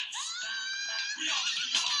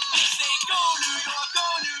Say go New York, go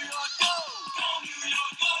New York, go. Go New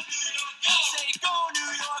York, go New York, go. Say go New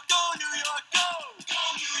York, go New York, go. Go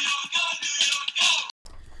New York, go New York,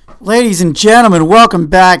 go. Ladies and gentlemen, welcome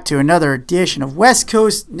back to another edition of West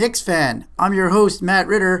Coast Knicks Fan. I'm your host, Matt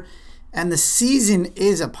Ritter, and the season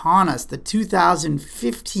is upon us. The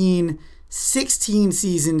 2015-16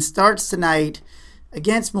 season starts tonight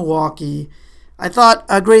against Milwaukee. I thought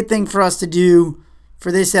a great thing for us to do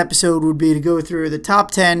for this episode would be to go through the top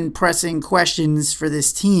 10 pressing questions for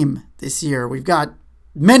this team this year. We've got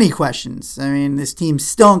many questions. I mean, this team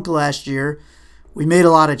stunk last year. We made a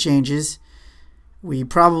lot of changes. We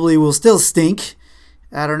probably will still stink.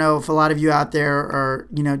 I don't know if a lot of you out there are,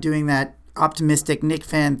 doing that optimistic Knicks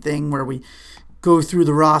fan thing where we go through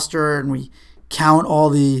the roster and we count all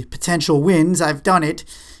the potential wins. I've done it.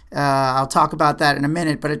 I'll talk about that in a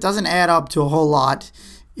minute, but it doesn't add up to a whole lot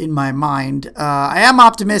in my mind. I am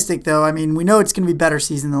optimistic, though. I mean, we know it's going to be a better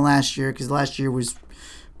season than last year because last year was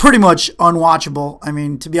pretty much unwatchable. I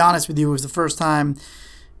mean, to be honest with you, it was the first time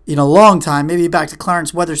in a long time, maybe back to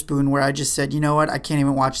Clarence Weatherspoon, where I just said, you know what, I can't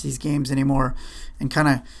even watch these games anymore, and kind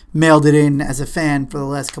of mailed it in as a fan for the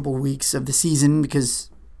last couple of weeks of the season because,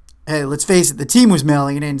 hey, let's face it, the team was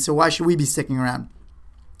mailing it in, so why should we be sticking around?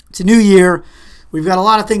 It's a new year. We've got a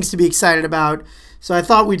lot of things to be excited about. So I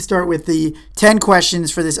thought we'd start with the 10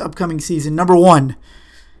 questions for this upcoming season. Number 1,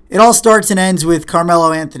 it all starts and ends with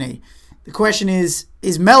Carmelo Anthony. The question is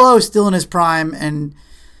Melo still in his prime, and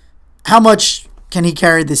how much can he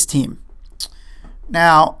carry this team?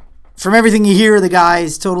 Now, from everything you hear, the guy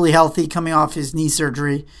is totally healthy coming off his knee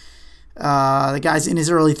surgery. The guy's in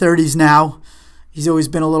his early 30s now. He's always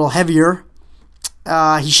been a little heavier.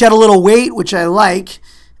 He shed a little weight, which I like.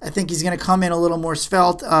 I think he's going to come in a little more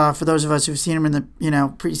svelte. For those of us who've seen him in the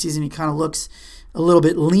preseason, he kind of looks a little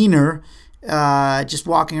bit leaner, just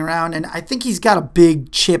walking around. And I think he's got a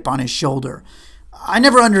big chip on his shoulder. I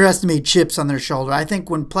never underestimate chips on their shoulder. I think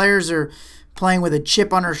when players are playing with a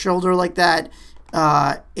chip on their shoulder like that,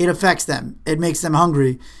 it affects them. It makes them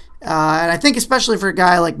hungry. And I think especially for a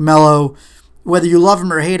guy like Melo, whether you love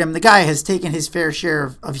him or hate him, the guy has taken his fair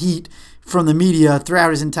share of heat from the media throughout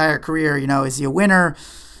his entire career. Is he a winner?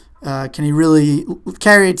 Can he really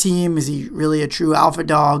carry a team? Is he really a true alpha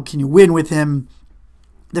dog? Can you win with him?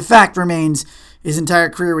 The fact remains, his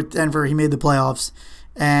entire career with Denver, he made the playoffs,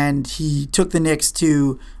 and he took the Knicks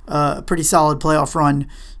to a pretty solid playoff run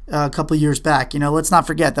a couple of years back. Let's not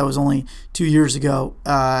forget that was only 2 years ago.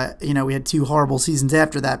 We had 2 horrible seasons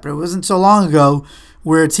after that, but it wasn't so long ago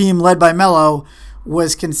where a team led by Melo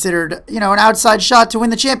was considered, an outside shot to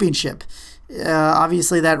win the championship.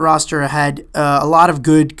 Obviously, that roster had a lot of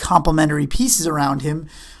good complementary pieces around him.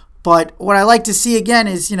 But what I like to see again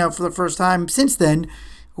is, for the first time since then,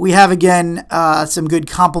 we have again some good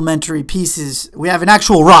complementary pieces. We have an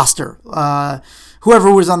actual roster.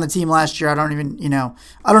 Whoever was on the team last year, I don't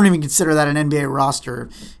even consider that an NBA roster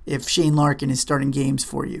if Shane Larkin is starting games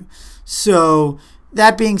for you. So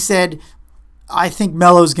that being said, I think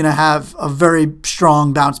Melo's going to have a very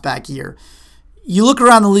strong bounce back year. You look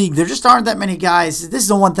around the league, there just aren't that many guys. This is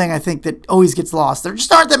the one thing I think that always gets lost. There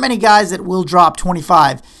just aren't that many guys that will drop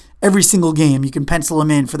 25 every single game. You can pencil them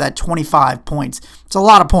in for that 25 points. It's a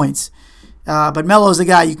lot of points. But Melo's a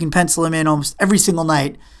guy you can pencil him in almost every single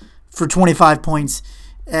night for 25 points.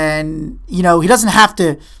 And, he doesn't have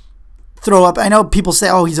to throw up. I know people say,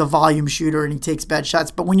 he's a volume shooter and he takes bad shots.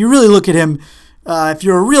 But when you really look at him, if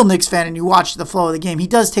you're a real Knicks fan and you watch the flow of the game, he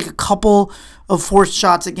does take a couple of forced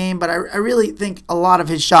shots a game, but I really think a lot of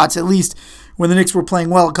his shots, at least when the Knicks were playing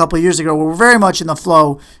well a couple of years ago, were very much in the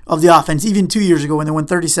flow of the offense. Even 2 years ago when they won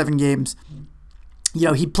 37 games,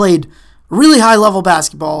 he played really high-level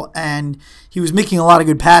basketball, and he was making a lot of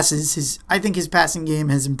good passes. I think his passing game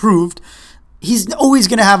has improved. He's always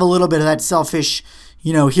going to have a little bit of that selfish,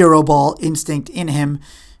 hero ball instinct in him,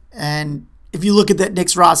 and if you look at that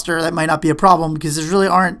Knicks roster, that might not be a problem because there really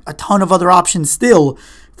aren't a ton of other options still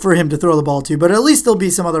for him to throw the ball to, but at least there'll be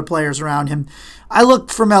some other players around him. I look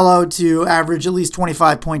for Melo to average at least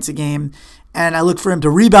 25 points a game, and I look for him to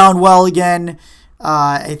rebound well again.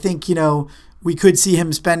 I think, we could see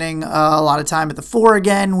him spending a lot of time at the 4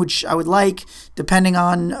 again, which I would like, depending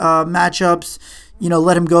on matchups.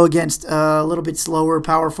 Let him go against a little bit slower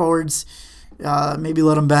power forwards. Maybe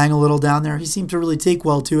let him bang a little down there. He seemed to really take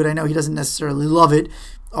well to it. I know he doesn't necessarily love it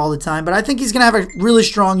all the time, but I think he's going to have a really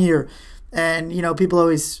strong year. And, people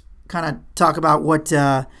always kind of talk about where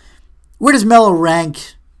does Melo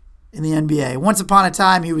rank in the NBA? Once upon a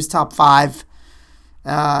time, he was top 5.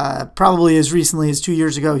 Probably as recently as 2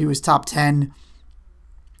 years ago, he was top 10.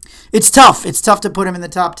 It's tough. It's tough to put him in the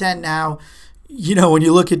top 10 now. when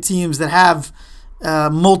you look at teams that have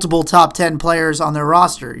multiple top 10 players on their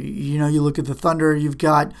roster, you look at the Thunder, you've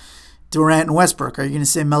got Durant and Westbrook. Are you going to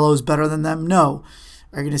say Melo's better than them? No.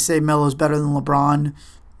 Are you going to say Melo's better than LeBron,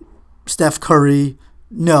 Steph Curry?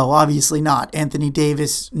 No, obviously not. Anthony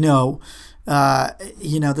Davis? No.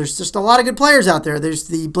 There's just a lot of good players out there. There's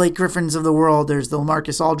the Blake Griffins of the world. There's the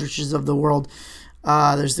LaMarcus Aldridges of the world.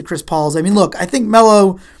 There's the Chris Pauls. I mean, look, I think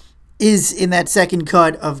Melo is in that second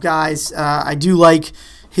cut of guys. I do like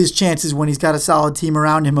his chances when he's got a solid team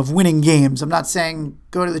around him of winning games. I'm not saying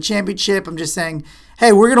go to the championship. I'm just saying,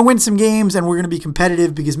 hey, we're going to win some games and we're going to be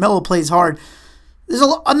competitive because Melo plays hard. There's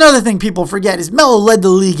another thing people forget is Melo led the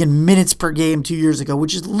league in minutes per game 2 years ago,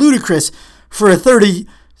 which is ludicrous for a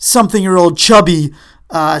 30-something-year-old chubby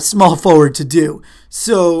small forward to do.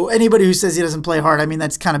 So anybody who says he doesn't play hard, I mean,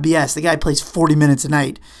 that's kind of BS. The guy plays 40 minutes a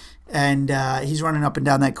night, and he's running up and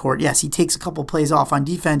down that court. Yes, he takes a couple plays off on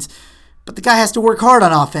defense, but the guy has to work hard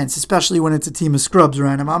on offense, especially when it's a team of scrubs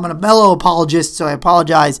around him. I'm a Melo apologist, so I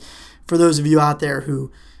apologize for those of you out there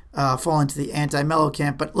who fall into the anti-Melo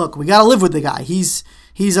camp. But look, we got to live with the guy. He's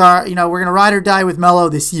our, we're going to ride or die with Melo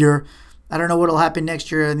this year. I don't know what will happen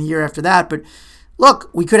next year and the year after that, but look,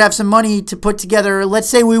 we could have some money to put together. Let's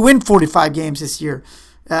say we win 45 games this year.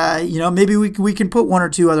 Maybe we can put one or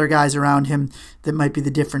two other guys around him that might be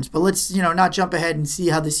the difference. But let's, not jump ahead and see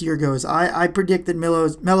how this year goes. I predict that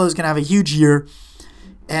Melo's going to have a huge year.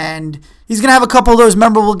 And he's going to have a couple of those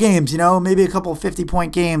memorable games, maybe a couple of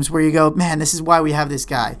 50-point games where you go, man, this is why we have this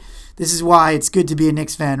guy. This is why it's good to be a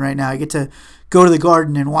Knicks fan right now. You get to go to the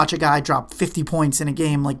Garden and watch a guy drop 50 points in a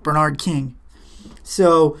game like Bernard King.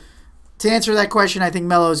 So to answer that question, I think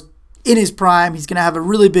Melo's in his prime. He's going to have a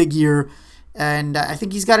really big year. And I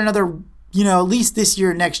think he's got another, at least this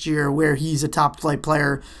year, next year, where he's a top-flight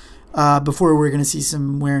player before we're going to see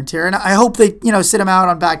some wear and tear. And I hope they, sit him out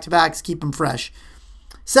on back-to-backs, keep him fresh.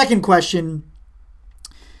 Second question,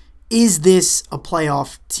 is this a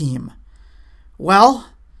playoff team? Well,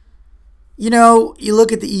 you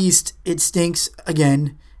look at the East, it stinks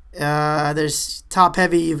again. There's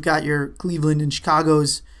top-heavy. You've got your Cleveland and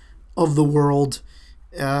Chicago's of the world.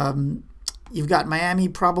 You've got Miami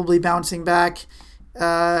probably bouncing back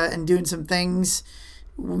and doing some things.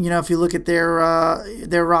 If you look at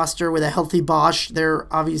their roster with a healthy Bosch, they're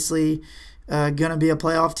obviously going to be a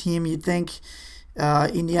playoff team, you'd think.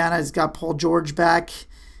 Indiana's got Paul George back.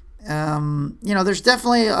 There's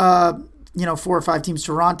definitely 4 or 5 teams.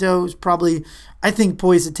 Toronto's probably, I think,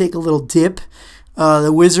 poised to take a little dip.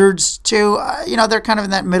 The Wizards, too, they're kind of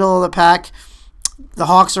in that middle of the pack. The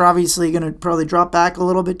Hawks are obviously going to probably drop back a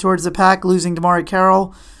little bit towards the pack, losing DeMar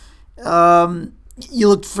Carroll. You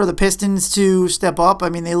look for the Pistons to step up. I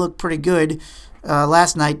mean, they look pretty good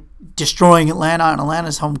last night, destroying Atlanta on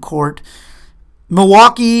Atlanta's home court.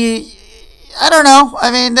 Milwaukee, I don't know.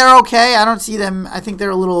 I mean, they're okay. I don't see them. I think they're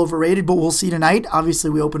a little overrated, but we'll see tonight. Obviously,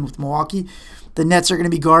 we open with Milwaukee. The Nets are going to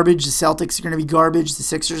be garbage. The Celtics are going to be garbage. The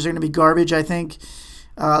Sixers are going to be garbage, I think.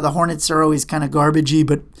 The Hornets are always kind of garbagey,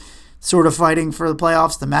 but sort of fighting for the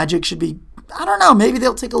playoffs. The Magic should be, I don't know, maybe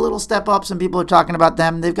they'll take a little step up. Some people are talking about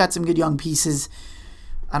them. They've got some good young pieces.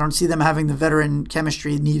 I don't see them having the veteran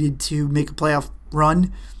chemistry needed to make a playoff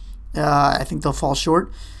run. I think they'll fall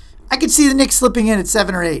short. I could see the Knicks slipping in at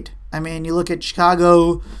 7 or 8. I mean, you look at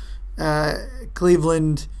Chicago,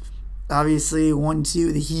 Cleveland, obviously 1,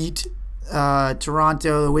 2, the Heat,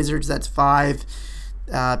 Toronto, the Wizards, that's 5,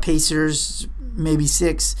 Pacers, maybe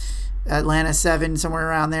 6, Atlanta 7, somewhere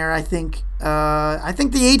around there. I think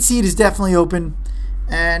the 8 seed is definitely open,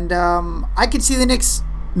 and I could see the Knicks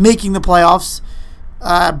making the playoffs,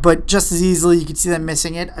 but just as easily you could see them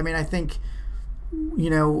missing it. I mean, I think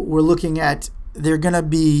we're looking at they're going to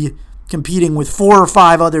be competing with 4 or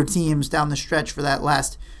 5 other teams down the stretch for that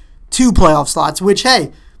last 2 playoff slots, which,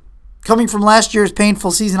 hey, coming from last year's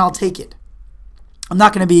painful season, I'll take it. I'm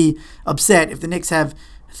not going to be upset if the Knicks have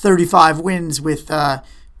 35 wins with, the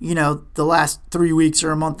last 3 weeks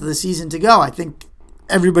or a month of the season to go. I think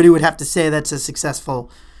everybody would have to say that's a successful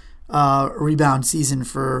rebound season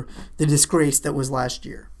for the disgrace that was last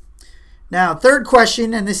year. Now, third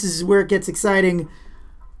question, and this is where it gets exciting.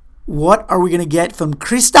 What are we going to get from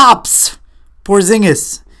Kristaps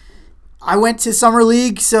Porzingis? I went to Summer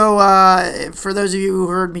League, so for those of you who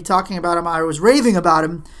heard me talking about him, I was raving about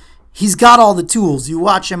him. He's got all the tools. You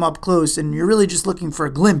watch him up close, and you're really just looking for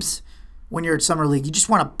a glimpse when you're at Summer League. You just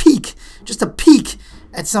want a peek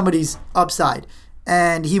at somebody's upside.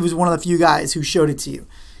 And he was one of the few guys who showed it to you.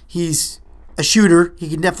 He's a shooter. He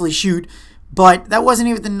can definitely shoot. But that wasn't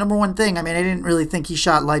even the number one thing. I mean, I didn't really think he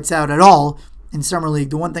shot lights out at all in Summer League.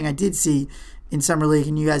 The one thing I did see in Summer League,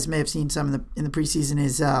 and you guys may have seen some in the preseason,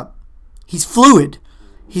 is He's fluid.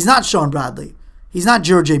 He's not Sean Bradley. He's not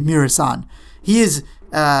George Mirasan. He is,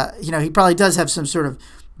 he probably does have some sort of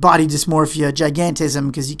body dysmorphia, gigantism,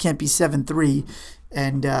 because you can't be 7'3"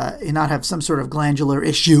 and not have some sort of glandular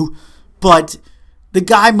issue. But the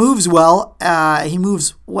guy moves well. He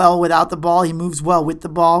moves well without the ball. He moves well with the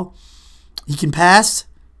ball. He can pass.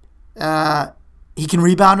 He can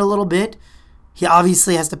rebound a little bit. He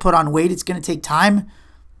obviously has to put on weight. It's going to take time.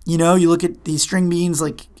 You look at these string beans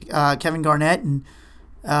like Kevin Garnett and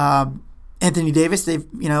Anthony Davis. They've,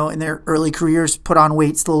 in their early careers put on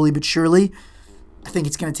weight slowly but surely. I think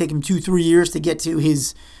it's going to take him 2-3 years to get to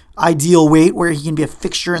his ideal weight where he can be a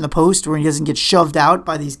fixture in the post, where he doesn't get shoved out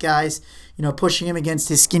by these guys, pushing him against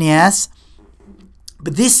his skinny ass.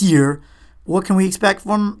 But this year, what can we expect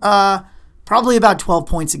from probably about 12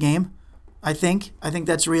 points a game, I think. I think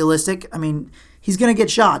that's realistic. I mean, he's going to get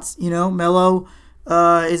shots. Melo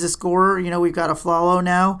is a scorer. We've got a Flalo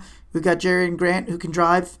now. We've got Jerian Grant who can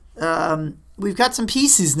drive. We've got some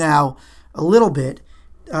pieces now, a little bit,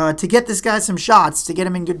 to get this guy some shots, to get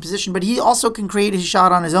him in good position. But he also can create his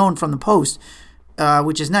shot on his own from the post,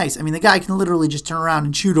 which is nice. I mean, the guy can literally just turn around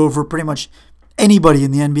and shoot over pretty much anybody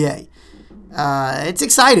in the NBA. It's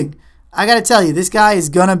exciting. I got to tell you, this guy is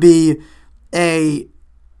going to be a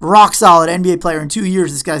rock-solid NBA player. In 2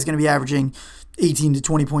 years, this guy's going to be averaging 18 to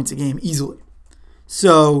 20 points a game easily.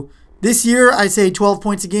 So this year, I say 12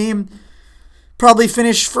 points a game. Probably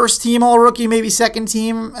finish first team all-rookie, maybe second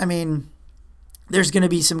team. I mean, there's going to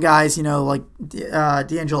be some guys, like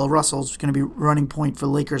D'Angelo Russell's going to be running point for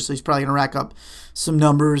the Lakers, so he's probably going to rack up some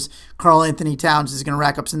numbers. Karl Anthony Towns is going to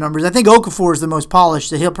rack up some numbers. I think Okafor is the most polished,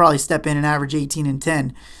 so he'll probably step in and average 18 and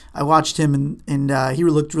 10. I watched him, and he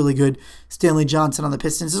looked really good. Stanley Johnson on the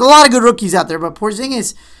Pistons. There's a lot of good rookies out there, but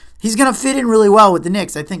Porzingis, he's going to fit in really well with the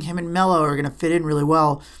Knicks. I think him and Melo are going to fit in really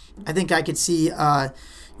well. I think I could see, kind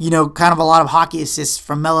of a lot of hockey assists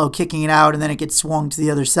from Melo kicking it out, and then it gets swung to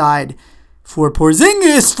the other side for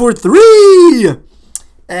Porzingis for 3.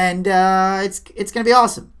 And it's going to be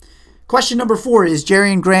awesome. Question number 4, is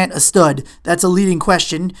Jerian Grant a stud? That's a leading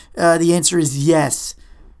question. The answer is yes.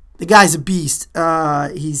 The guy's a beast.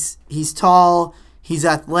 He's tall. He's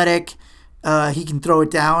athletic. He can throw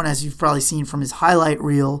it down, as you've probably seen from his highlight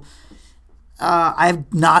reel.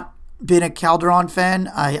 I've not been a Calderon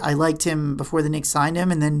fan. I liked him before the Knicks signed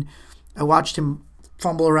him, and then I watched him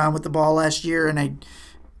fumble around with the ball last year, and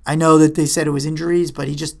I know that they said it was injuries, but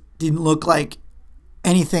he just didn't look like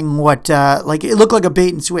anything like it looked like a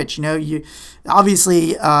bait and switch.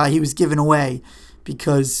 Obviously he was given away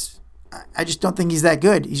because I just don't think he's that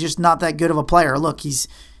good. He's just not that good of a player. Look, he's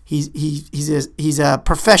a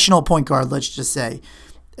professional point guard, let's just say.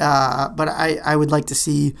 But I would like to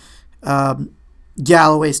see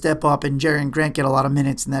Galloway step up and Jerian Grant get a lot of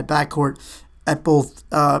minutes in that backcourt at both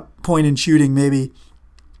point and shooting, maybe.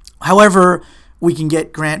 However we can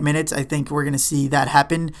get Grant minutes, I think we're going to see that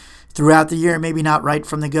happen throughout the year, maybe not right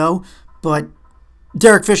from the go, but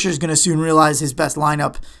Derek Fisher is going to soon realize his best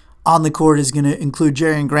lineup on the court is going to include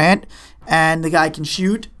Jerian Grant, and the guy can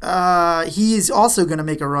shoot. He is also going to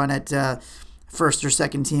make a run at first or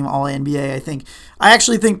second team All-NBA, I think. I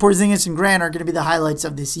actually think Porzingis and Grant are going to be the highlights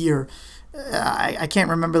of this year. I can't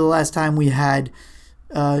remember the last time we had,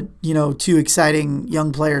 two exciting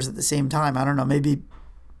young players at the same time. I don't know, maybe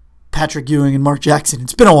Patrick Ewing and Mark Jackson.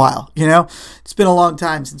 It's been a while, It's been a long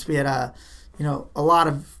time since we had a lot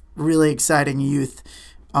of really exciting youth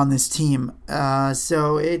on this team.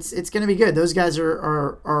 So it's going to be good. Those guys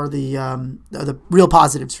are the real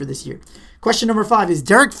positives for this year. Question number 5, is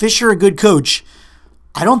Derek Fisher a good coach?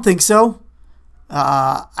 I don't think so.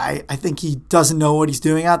 I think he doesn't know what he's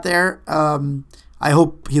doing out there. I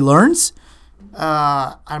hope he learns.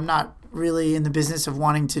 I'm not really in the business of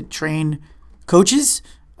wanting to train coaches.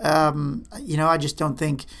 I just don't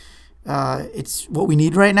think it's what we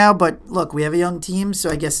need right now. But look, we have a young team, so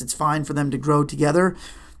I guess it's fine for them to grow together.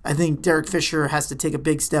 I think Derek Fisher has to take a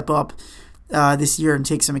big step up this year and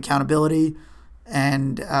take some accountability.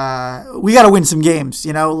 And we got to win some games.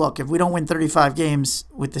 Look, if we don't win 35 games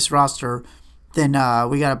with this roster, then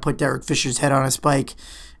we got to put Derek Fisher's head on a spike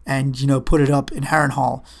and, put it up in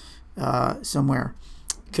Harrenhal somewhere.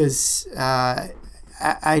 Because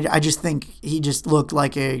I just think he just looked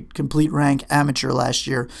like a complete rank amateur last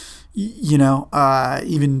year,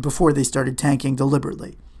 even before they started tanking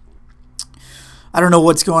deliberately. I don't know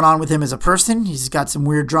what's going on with him as a person. He's got some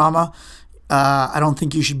weird drama. I don't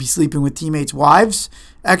think you should be sleeping with teammates' wives,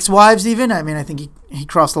 ex-wives even. I mean, I think he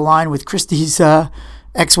crossed the line with Christie's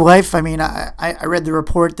ex-wife. I mean, I read the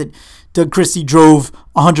report that Doug Christie drove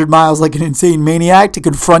 100 miles like an insane maniac to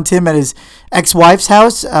confront him at his ex-wife's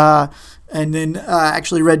house. And then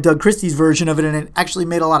actually read Doug Christie's version of it, and it actually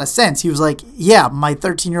made a lot of sense. He was like, yeah, my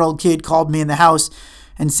 13-year-old kid called me in the house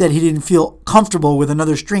and said he didn't feel comfortable with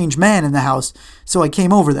another strange man in the house, so I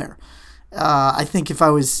came over there. I think if I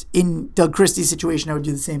was in Doug Christie's situation, I would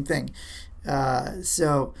do the same thing.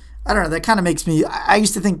 So, I don't know, that kind of makes me... I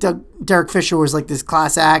used to think Derek Fisher was like this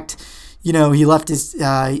class act. He left his...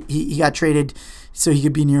 he got traded so he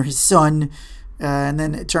could be near his son, and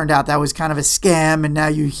then it turned out that was kind of a scam, and now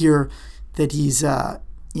you hear that he's,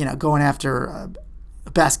 going after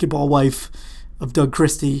a basketball wife of Doug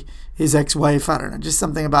Christie, his ex-wife. I don't know, just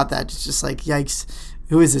something about that. It's just like, yikes,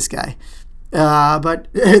 who is this guy? But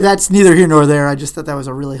that's neither here nor there. I just thought that was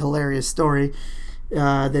a really hilarious story,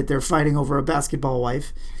 that they're fighting over a basketball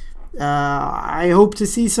wife. I hope to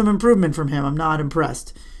see some improvement from him. I'm not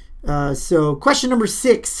impressed. So question number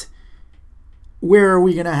 6, where are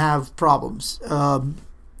we going to have problems?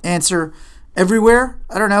 Answer: everywhere.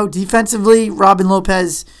 I don't know. Defensively, Robin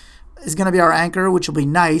Lopez is going to be our anchor, which will be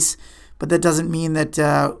nice, but that doesn't mean that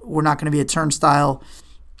we're not going to be a turnstile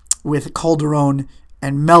with Calderon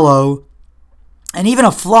and Melo, and even a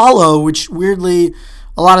Flalo, which weirdly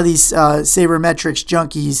a lot of these sabermetrics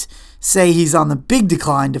junkies say he's on the big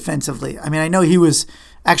decline defensively. I mean, I know he was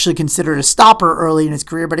actually considered a stopper early in his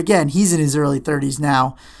career, but again, he's in his early 30s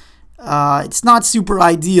now. It's not super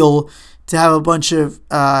ideal to have a bunch of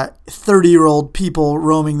 30-year-old people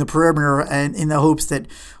roaming the perimeter and in the hopes that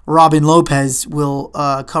Robin Lopez will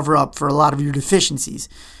cover up for a lot of your deficiencies.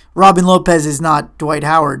 Robin Lopez is not Dwight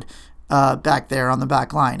Howard back there on the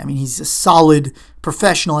back line. I mean, he's a solid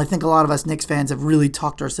professional. I think a lot of us Knicks fans have really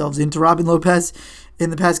talked ourselves into Robin Lopez in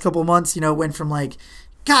the past couple of months. It went from like,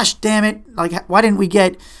 gosh damn it, like, why didn't we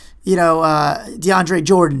get, DeAndre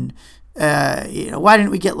Jordan? Why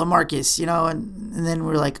didn't we get LaMarcus? And then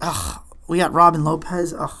we're like, ugh, we got Robin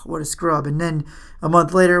Lopez. Ugh, what a scrub. And then a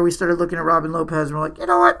month later, we started looking at Robin Lopez, and we're like, you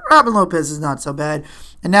know what? Robin Lopez is not so bad.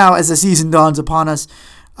 And now, as the season dawns upon us,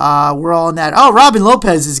 we're all in that, oh, Robin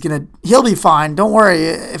Lopez he'll be fine. Don't worry.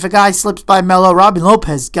 If a guy slips by Melo, Robin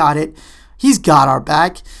Lopez got it. He's got our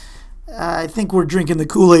back. I think we're drinking the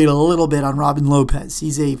Kool-Aid a little bit on Robin Lopez.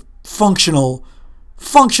 He's a functional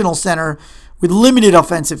center with limited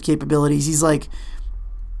offensive capabilities. He's like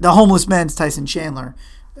the homeless man's Tyson Chandler.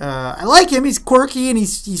 I like him. He's quirky and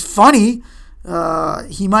he's funny.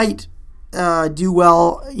 He might do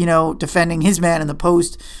well, defending his man in the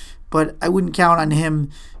post, but I wouldn't count on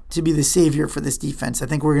him to be the savior for this defense. I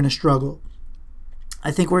think we're going to struggle.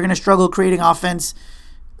 I think we're going to struggle creating offense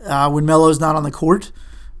when Melo's not on the court.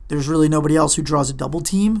 There's really nobody else who draws a double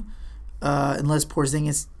team unless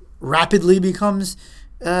Porzingis rapidly becomes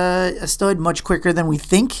a stud much quicker than we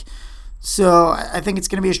think. So I think it's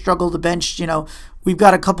going to be a struggle to bench. We've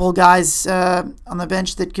got a couple of guys on the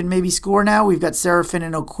bench that can maybe score now. We've got Seraphin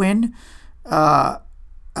and O'Quinn. I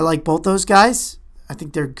like both those guys. I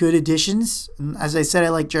think they're good additions. And as I said, I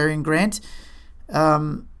like Jerry and Grant.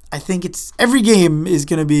 I think every game is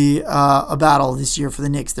going to be a battle this year for the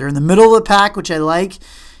Knicks. They're in the middle of the pack, which I like.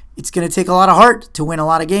 It's going to take a lot of heart to win a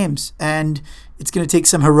lot of games. And it's going to take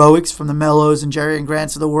some heroics from the Melos and Jerry and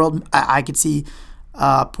Grants of the world. I could see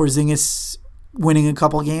Porzingis winning a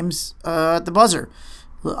couple games at the buzzer,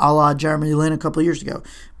 a la Jeremy Lin a couple of years ago.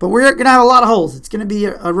 But we're going to have a lot of holes. It's going to be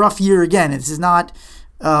a rough year again. This is not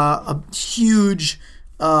a huge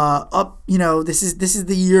up. This is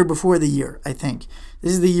the year before the year, I think.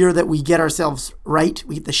 This is the year that we get ourselves right.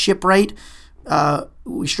 We get the ship right.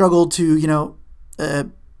 We struggle to,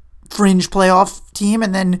 fringe playoff team,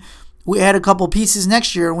 and then we add a couple pieces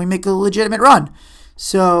next year and we make a legitimate run.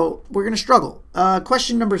 So we're going to struggle.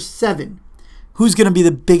 Question number 7. Who's going to be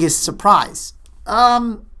the biggest surprise?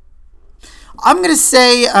 I'm going to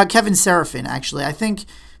say Kevin Seraphin, actually. I think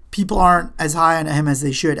people aren't as high on him as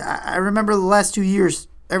they should. I remember the last 2 years,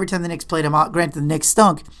 every time the Knicks played him out, granted the Knicks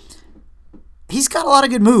stunk, he's got a lot of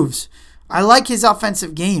good moves. I like his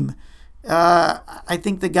offensive game. I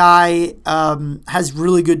think the guy has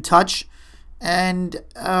really good touch, and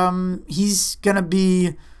he's going to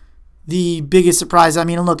be the biggest surprise. I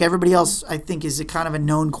mean, look, everybody else I think is a kind of a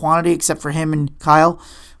known quantity except for him and Kyle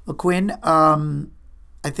O'Quinn.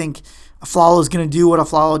 I think Aflalo is going to do what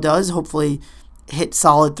Aflalo does, hopefully hit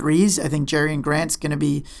solid threes. I think Jerry and Grant's going to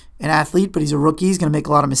be an athlete, but he's a rookie. He's going to make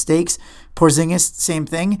a lot of mistakes. Porzingis, same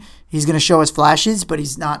thing. He's going to show us flashes, but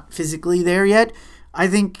he's not physically there yet. I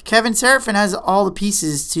think Kevin Seraphin has all the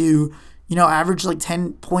pieces to, average like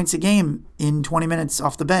 10 points a game in 20 minutes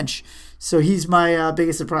off the bench. So he's my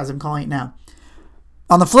biggest surprise. I'm calling it now.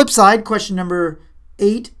 On the flip side, question number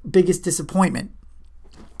 8, biggest disappointment.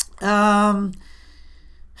 This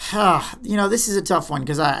is a tough one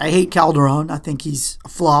because I hate Calderon. I think he's a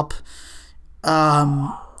flop.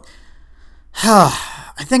 I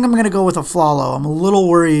think I'm going to go with Afflalo. I'm a little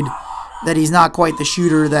worried that he's not quite the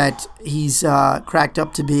shooter that he's cracked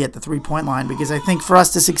up to be at the three-point line, because I think for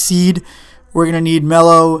us to succeed, we're going to need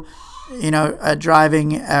Melo,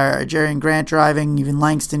 driving, Jerry and Grant driving, even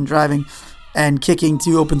Langston driving, and kicking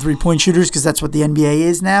two open three-point shooters, because that's what the NBA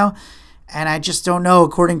is now. And I just don't know.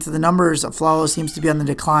 According to the numbers, Afflalo seems to be on the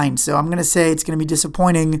decline. So I'm going to say it's going to be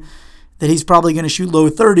disappointing that he's probably going to shoot low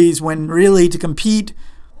 30s, when really to compete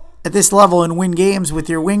at this level and win games with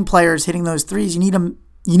your wing players hitting those threes, you need them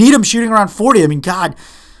shooting around 40. I mean, God,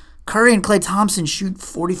 Curry and Klay Thompson shoot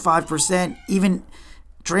 45%. Even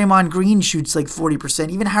Draymond Green shoots like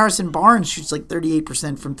 40%. Even Harrison Barnes shoots like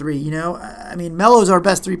 38% from three. I mean, Melo's our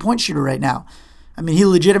best three-point shooter right now. I mean, he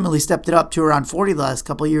legitimately stepped it up to around 40 the last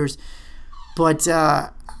couple of years. But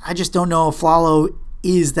I just don't know if Afflalo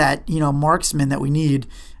is that, marksman that we need.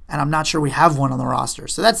 And I'm not sure we have one on the roster.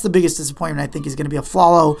 So that's the biggest disappointment, I think, is going to be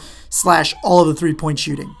Afflalo / all of the three-point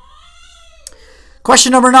shooting.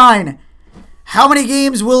 Question number 9. How many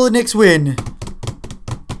games will the Knicks win?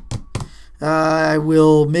 I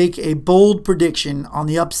will make a bold prediction on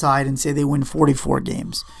the upside and say they win 44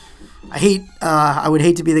 games. I would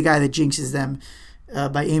hate to be the guy that jinxes them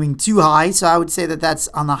by aiming too high. So I would say that that's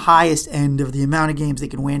on the highest end of the amount of games they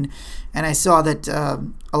can win. And I saw that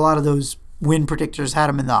a lot of those win predictors had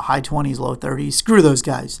them in the high 20s, low 30s. Screw those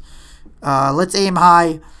guys. Let's aim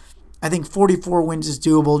high. I think 44 wins is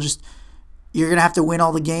doable. Just you're going to have to win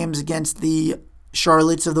all the games against the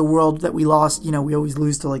Charlottes of the world that we lost. We always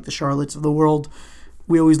lose to like the Charlottes of the world.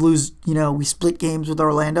 We always lose, we split games with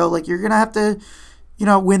Orlando. Like you're going to have to,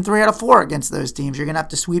 win 3 out of 4 against those teams. You're going to have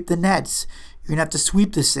to sweep the Nets. You're going to have to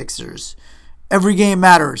sweep the Sixers. Every game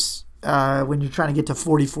matters when you're trying to get to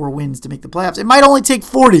 44 wins to make the playoffs. It might only take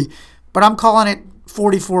 40. But I'm calling it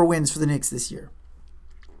 44 wins for the Knicks this year.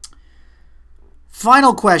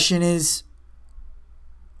 Final question is,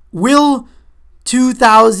 will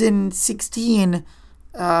 2016,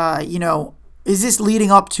 is this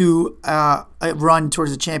leading up to a run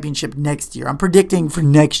towards a championship next year? I'm predicting for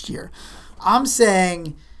next year. I'm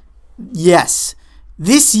saying yes.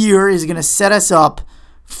 This year is going to set us up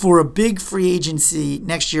for a big free agency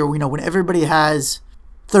next year, when everybody has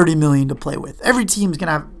 $30 million to play with. Every team's going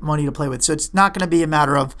to have money to play with. So it's not going to be a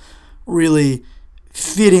matter of really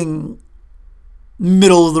fitting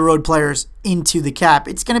middle-of-the-road players into the cap.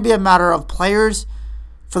 It's going to be a matter of players,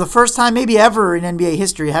 for the first time maybe ever in NBA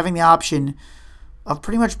history, having the option of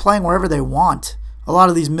pretty much playing wherever they want. A lot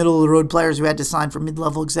of these middle-of-the-road players who had to sign for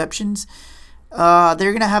mid-level exceptions, they're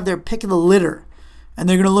going to have their pick of the litter. And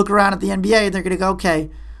they're going to look around at the NBA and they're going to go, okay,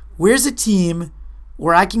 where's a team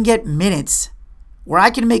where I can get minutes, where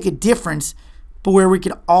I can make a difference, but where we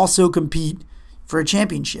can also compete for a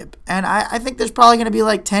championship? And I think there's probably going to be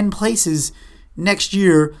like 10 places next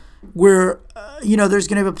year where, there's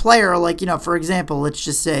going to be a player like, for example, let's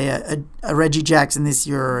just say a Reggie Jackson this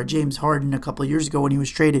year or a James Harden a couple of years ago when he was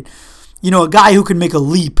traded. A guy who can make a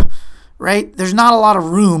leap, right? There's not a lot of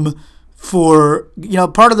room for,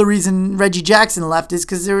 part of the reason Reggie Jackson left is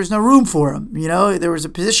because there was no room for him. There was a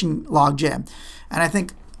position logjam. And I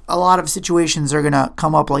think a lot of situations are going to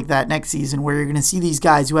come up like that next season, where you're going to see these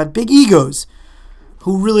guys who have big egos,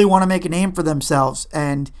 who really want to make a name for themselves.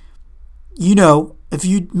 And, if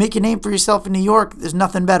you make a name for yourself in New York, there's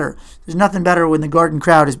nothing better. There's nothing better when the Garden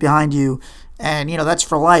crowd is behind you. And, that's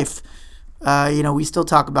for life. We still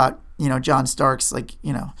talk about, John Starks,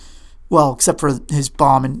 well, except for his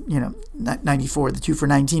bomb in, 94, the 2 for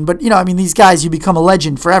 19. But, these guys, you become a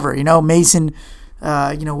legend forever. Mason,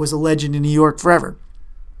 was a legend in New York forever.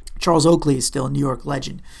 Charles Oakley is still a New York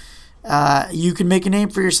legend. You can make a name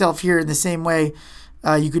for yourself here in the same way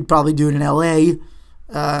you could probably do it in L.A.,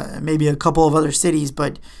 maybe a couple of other cities.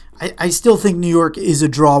 But I still think New York is a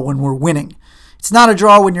draw when we're winning. It's not a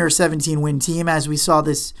draw when you're a 17-win team, as we saw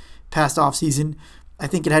this past offseason. I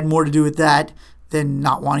think it had more to do with that than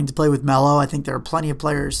not wanting to play with Melo. I think there are plenty of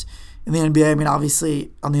players in the NBA.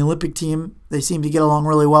 Obviously, on the Olympic team, they seem to get along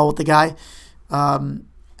really well with the guy.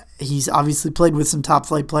 He's obviously played with some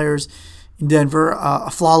top-flight players in Denver.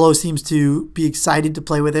 Afflalo seems to be excited to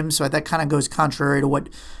play with him, so that kind of goes contrary to what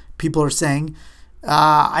people are saying.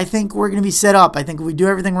 I think we're going to be set up. I think if we do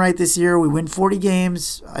everything right this year, we win 40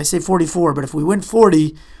 games. I say 44, but if we win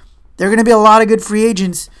 40, there are going to be a lot of good free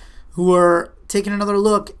agents who are taking another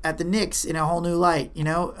look at the Knicks in a whole new light,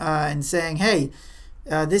 and saying, hey,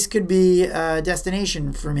 this could be a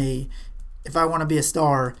destination for me if I want to be a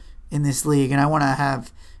star in this league, and I want to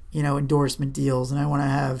have, endorsement deals, and I want to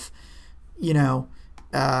have,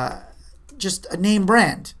 just a name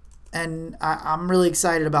brand. And I'm really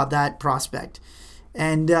excited about that prospect.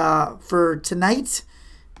 And for tonight,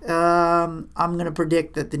 I'm going to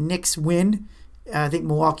predict that the Knicks win. I think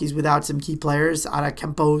Milwaukee's without some key players.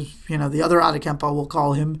 Adekempo, the other Adekempo, we'll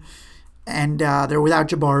call him. And they're without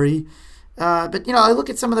Jabari. But, I look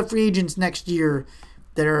at some of the free agents next year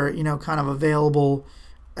that are, kind of available.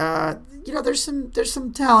 There's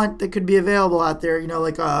some talent that could be available out there,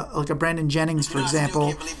 like a Brandon Jennings, for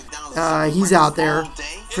example. He's out there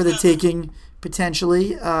for the taking,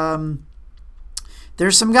 potentially.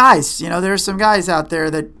 There's some guys, out there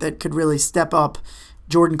that could really step up.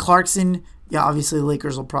 Jordan Clarkson, obviously the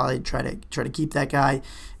Lakers will probably try to keep that guy.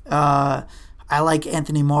 I like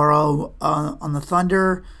Anthony Morrow on the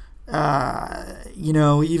Thunder.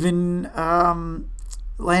 Even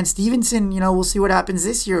Lance Stevenson, we'll see what happens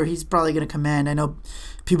this year. He's probably going to command. I know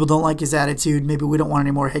people don't like his attitude. Maybe we don't want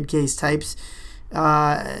any more head case types.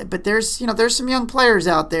 But there's some young players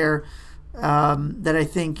out there that I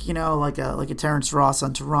think, like a Terrence Ross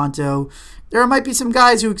on Toronto. There might be some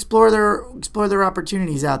guys who explore their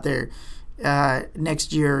opportunities out there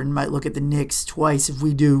next year and might look at the Knicks twice if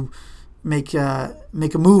we do make a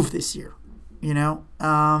move this year.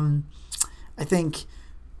 I think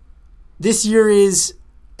this year is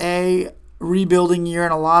a rebuilding year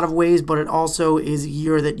in a lot of ways, but it also is a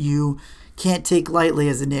year that you can't take lightly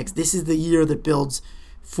as the Knicks. This is the year that builds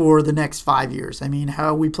for the next 5 years. I mean,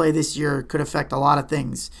 how we play this year could affect a lot of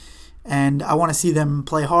things. And I want to see them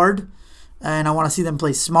play hard, and I want to see them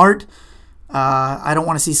play smart. I don't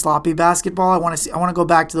want to see sloppy basketball. I want to go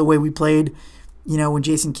back to the way we played, when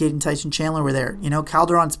Jason Kidd and Tyson Chandler were there.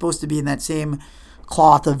 Calderon's supposed to be in that same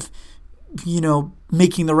cloth of,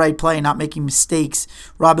 making the right play, not making mistakes.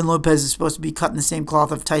 Robin Lopez is supposed to be cut in the same cloth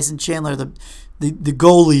of Tyson Chandler, the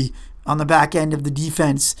goalie on the back end of the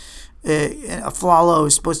defense. Aflalo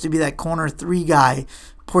is supposed to be that corner three guy.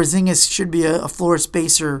 Porzingis should be a floor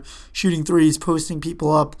spacer, shooting threes, posting people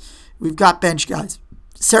up. We've got bench guys.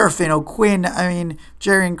 Serafin, O'Quinn,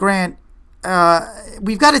 Jerian Grant.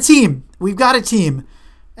 We've got a team.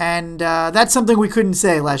 And that's something we couldn't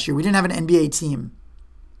say last year. We didn't have an NBA team.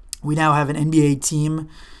 We now have an NBA team,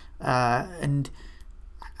 and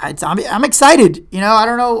I'm excited. I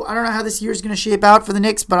don't know how this year is going to shape out for the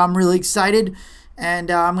Knicks, but I'm really excited,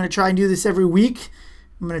 and I'm going to try and do this every week.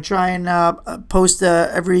 I'm going to try and post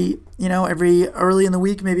every early in the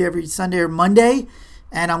week, maybe every Sunday or Monday,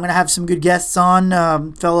 and I'm going to have some good guests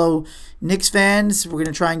on, fellow Knicks fans. We're going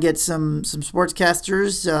to try and get some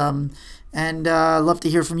sportscasters, and love to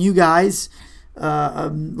hear from you guys.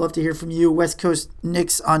 Love to hear from you, West Coast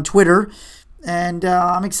Knicks on Twitter. And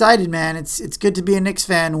I'm excited, man. It's good to be a Knicks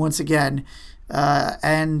fan once again.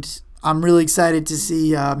 And I'm really excited to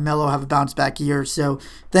see Melo have a bounce back year. So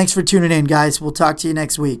thanks for tuning in, guys. We'll talk to you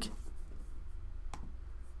next week.